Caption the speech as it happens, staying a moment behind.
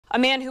A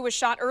man who was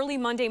shot early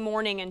Monday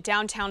morning in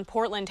downtown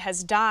Portland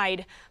has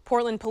died.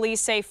 Portland police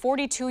say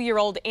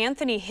 42-year-old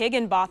Anthony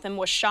Higginbotham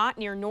was shot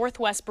near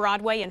Northwest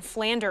Broadway in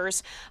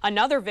Flanders.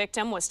 Another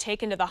victim was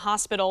taken to the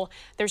hospital.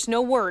 There's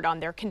no word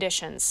on their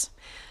conditions.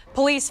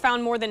 Police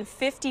found more than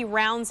 50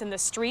 rounds in the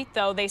street,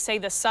 though. They say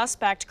the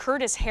suspect,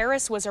 Curtis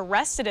Harris, was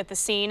arrested at the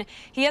scene.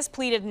 He has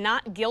pleaded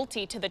not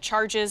guilty to the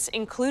charges,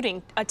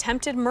 including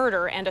attempted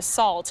murder and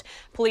assault.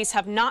 Police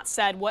have not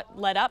said what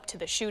led up to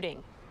the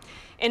shooting.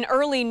 An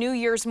early New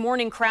Year's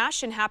morning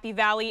crash in Happy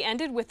Valley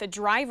ended with the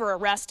driver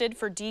arrested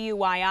for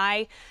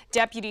DUI.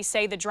 Deputies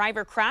say the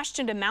driver crashed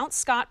into Mount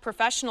Scott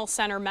Professional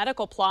Center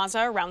Medical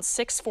Plaza around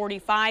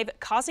 6:45,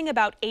 causing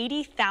about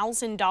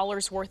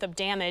 $80,000 worth of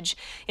damage.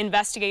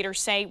 Investigators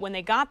say when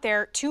they got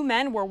there, two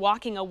men were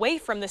walking away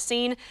from the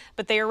scene,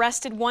 but they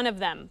arrested one of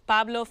them,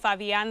 Pablo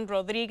Fabian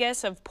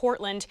Rodriguez of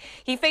Portland.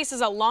 He faces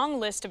a long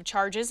list of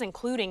charges,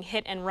 including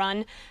hit and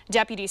run.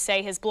 Deputies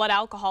say his blood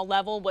alcohol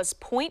level was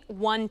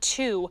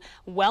 .12,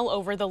 well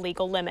over the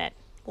legal limit.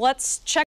 Let's check